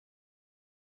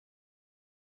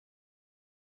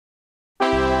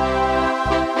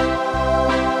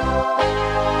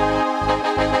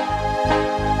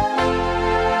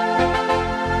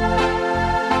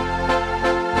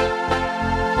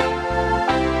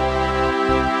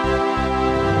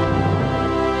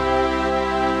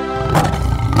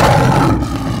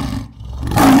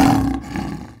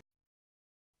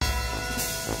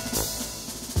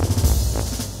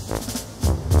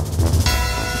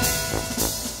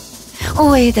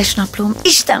Ó, édes naplóm,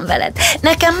 Isten veled,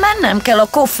 nekem mennem kell a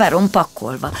kofferom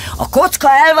pakkolva. A kocka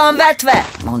el van vetve,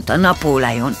 mondta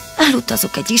Napóleon.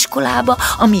 Elutazok egy iskolába,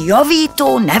 ami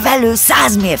javító, nevelő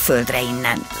 100 mérföldre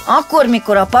innen. Akkor,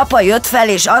 mikor a papa jött fel,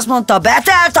 és azt mondta,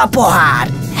 betelt a pohár,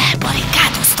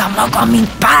 elbarikádoztam magam,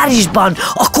 mint Párizsban,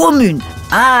 a komün.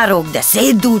 Árok, de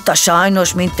szétdúlta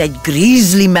sajnos, mint egy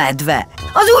grizzly medve.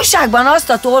 Az újságban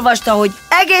azt olvasta, hogy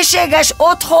egészséges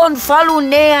otthon falun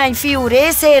néhány fiú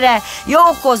részére,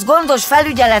 jókhoz, gondos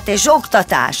felügyelet és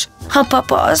oktatás. A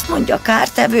papa azt mondja,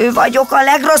 kártevő vagyok a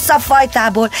legrosszabb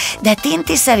fajtából, de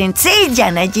Tinti szerint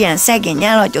szégyen egy ilyen szegény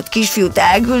elhagyott kisfiút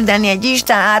elküldeni egy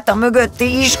Isten háta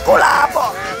mögötti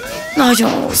iskolába.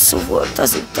 Nagyon hosszú volt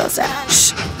az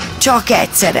utazás. Csak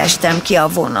egyszer estem ki a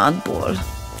vonatból.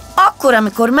 Akkor,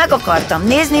 amikor meg akartam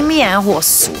nézni, milyen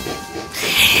hosszú.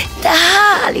 De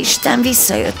hál' Isten,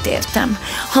 visszajött értem.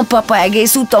 A papa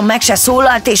egész úton meg se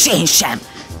szólalt, és én sem.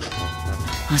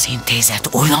 Az intézet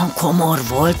olyan komor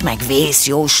volt, meg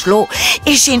vészjósló,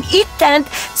 és én ittent,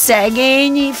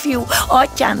 szegény ifjú,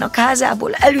 atyának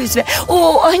házából elűzve,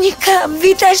 ó, anyikám,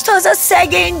 vitesd haza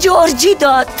szegény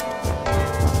Georgidat!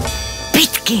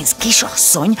 Pitkins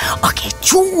kisasszony, aki egy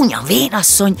csúnya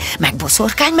vénasszony, meg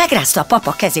boszorkány, megrázta a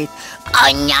papa kezét.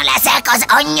 Anyja leszek az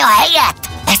anyja helyett!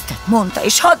 Ezt mondta,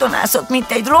 és hadonászott,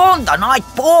 mint egy ronda nagy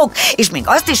pók, és még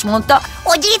azt is mondta,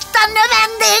 hogy itt a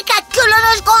növendékek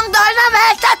különös gonddal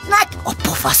neveltetnek. A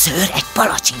pofaszőr egy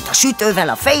palacsinta sütővel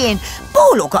a fején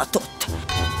bólogatott.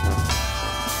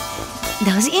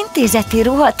 De az intézeti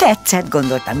ruha tetszett,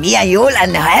 gondoltam, milyen jó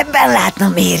lenne, ha ebben látna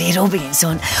Mary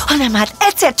Robinson. Hanem hát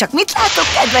egyszer csak mit látok,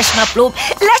 kedves naplóm?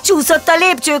 Lecsúszott a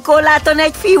lépcsőkorláton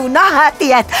egy fiú, na hát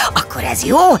ilyet. Akkor ez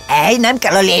jó hely, nem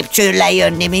kell a lépcsőn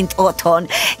lejönni, mint otthon.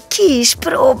 Ki is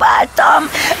próbáltam.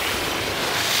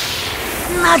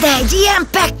 Na de egy ilyen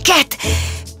pekket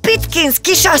Pitkins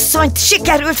kisasszonyt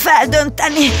sikerült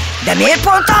feldönteni. De miért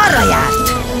pont arra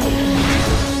járt?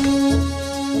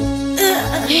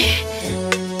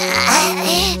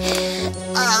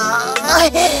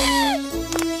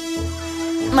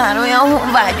 Már olyan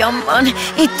honvágyam van.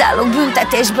 Itt állok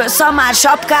büntetésből szamár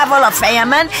sapkával a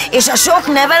fejemen, és a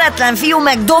sok neveletlen fiú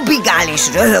meg dobigál és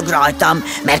röhög rajtam,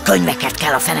 mert könyveket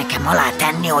kell a fenekem alá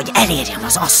tenni, hogy elérjem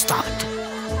az asztalt.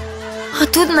 Ha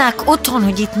tudnák otthon,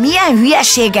 hogy itt milyen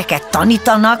hülyeségeket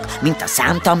tanítanak, mint a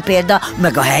számtan példa,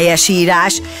 meg a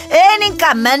helyesírás, én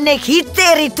inkább mennék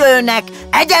hittérítőnek,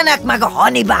 egyenek meg a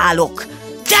Hannibálok.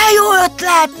 De jó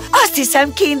ötlet! Azt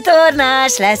hiszem, kint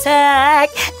tornás leszek,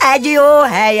 egy jó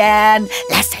helyen.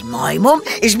 Lesz egy majmom,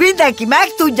 és mindenki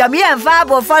megtudja, milyen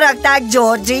fából faragták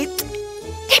Georgit.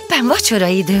 Éppen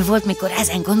vacsoraidő volt, mikor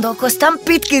ezen gondolkoztam,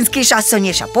 Pitkins kisasszony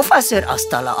és a pofaszőr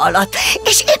asztala alatt,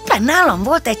 és éppen nálam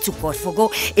volt egy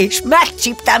cukorfogó, és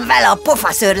megcsíptem vele a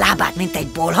pofaszőr lábát, mint egy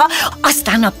bolha,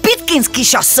 aztán a Pitkins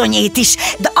kisasszonyét is,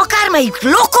 de akármelyik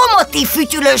lokomotív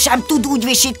fütyülő sem tud úgy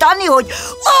visítani, hogy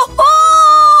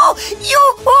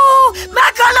juhú,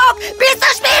 meghalok,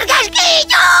 biztos mérges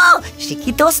kígyó!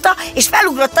 Sikítozta, és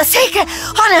felugrott a székre,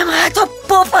 hanem hát a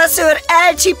pofaszőr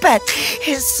elcsipett,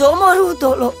 és szomorú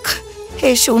dolog,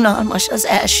 és unalmas az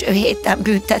első héten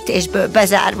büntetésből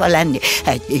bezárva lenni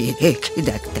egy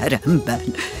hideg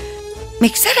teremben.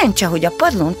 Még szerencse, hogy a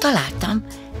padlón találtam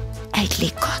egy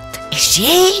likat, és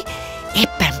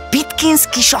éppen Pitkins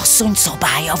kisasszony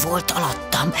szobája volt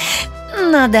alattam.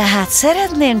 Na de hát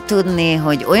szeretném tudni,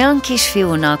 hogy olyan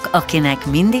kisfiúnak, akinek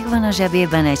mindig van a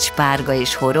zsebében egy spárga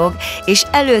és horog, és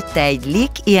előtte egy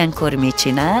lik, ilyenkor mit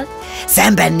csinál?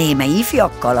 Szemben némely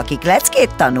ifjakkal, akik leckét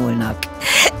tanulnak.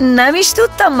 Nem is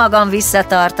tudtam magam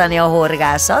visszatartani a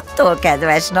horgászattól,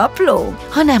 kedves napló.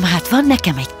 Hanem hát van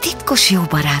nekem egy titkos jó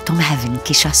barátom, Hevin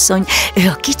kisasszony. Ő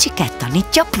a kicsiket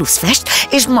tanítja, plusz fest,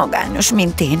 és magányos,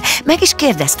 mint én. Meg is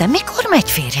kérdeztem, mikor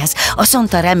megy férjhez. Azt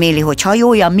mondta, reméli, hogy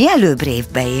hajója mielőbb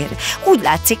révbe ér. Úgy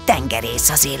látszik, tengerész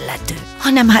az illető.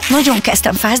 Hanem hát nagyon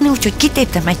kezdtem fázni, úgyhogy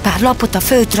kitéptem egy pár lapot a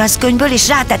főtrajzkönyvből, és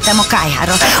rátettem a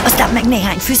kályhára. Aztán meg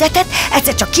néhány füzetet,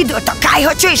 egyszer csak kidőlt a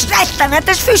kályhacső, és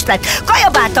rettenetes füst lett.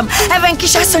 Kajabáltam, Hevin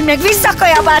kisasszony meg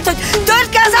visszakajabált, hogy tört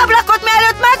ki az ablakot,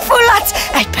 mielőtt megfulladsz.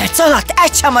 Egy perc alatt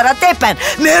egy sem maradt éppen.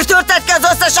 Miért törted ki az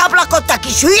összes ablakot, te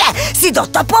kis hülye?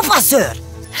 Szidott a pofaszőr!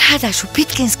 Ráadásul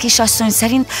Pitkins kisasszony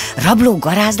szerint rablók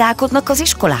garázdálkodnak az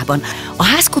iskolában. A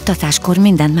házkutatáskor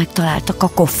mindent megtaláltak a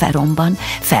kofferomban.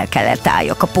 Fel kellett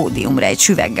álljak a pódiumra egy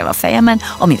süveggel a fejemen,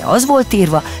 amire az volt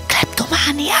írva,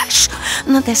 Kleptomániás?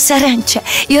 Na de szerencse,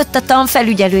 jött a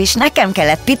tanfelügyelő, és nekem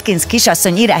kellett Pitkinsz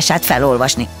kisasszony írását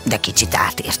felolvasni, de kicsit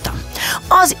átírtam.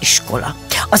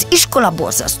 Az iskola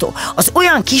borzasztó. Az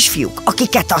olyan kisfiúk,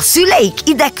 akiket a szüleik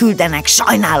ide küldenek,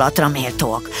 sajnálatra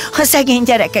méltóak. A szegény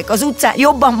gyerekek az utcán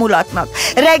jobban mulatnak,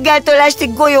 reggeltől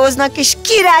estig golyóznak, és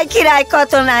király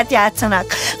katonát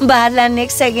játszanak. Bár lennék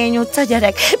szegény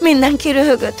utcagyerek, mindenki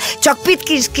röhögött, csak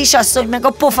Pitkinsz kisasszony meg a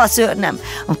pofaszőr nem.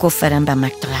 A kofferemben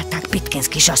megtalálták Pitkinsz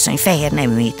kisasszony fehér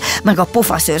neműit, meg a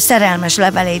pofaszőr szerelmes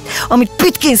levelét, amit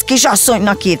Pitkinsz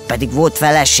kisasszonynak írt, pedig volt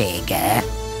felesége.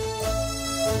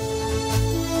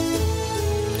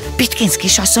 Pitkinsz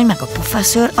kisasszony meg a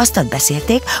pofaszőr azt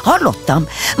beszélték, hallottam,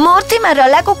 Mortimer a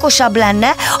legokosabb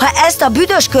lenne, ha ezt a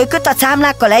büdös kölyköt a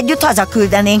cámlákkal együtt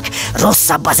hazaküldenénk.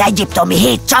 Rosszabb az egyiptomi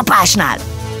 7 csapásnál.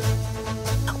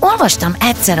 Olvastam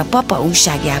egyszer a papa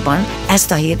újságjában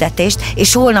ezt a hirdetést,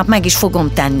 és holnap meg is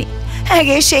fogom tenni.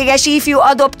 Egészséges ifjú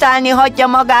adoptálni hagyja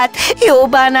magát, jó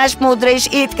bánásmódra és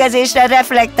étkezésre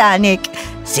reflektálnék.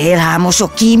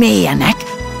 Szélhámosok kíméljenek.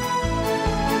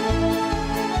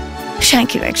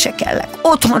 Senkinek se kellek.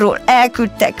 Otthonról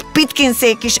elküldtek,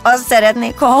 Pitkinszék is azt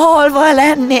szeretnék, ha halva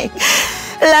lennék.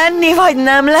 Lenni vagy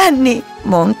nem lenni,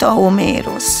 mondta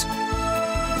Homérosz.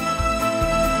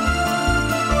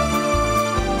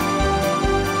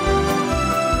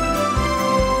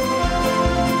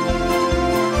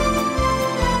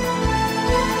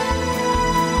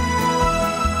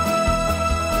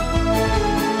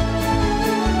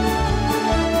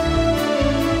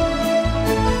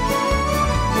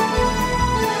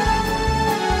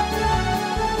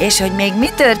 És hogy még mi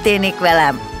történik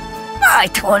velem,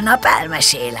 majd holnap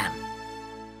elmesélem.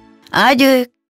 Adjő!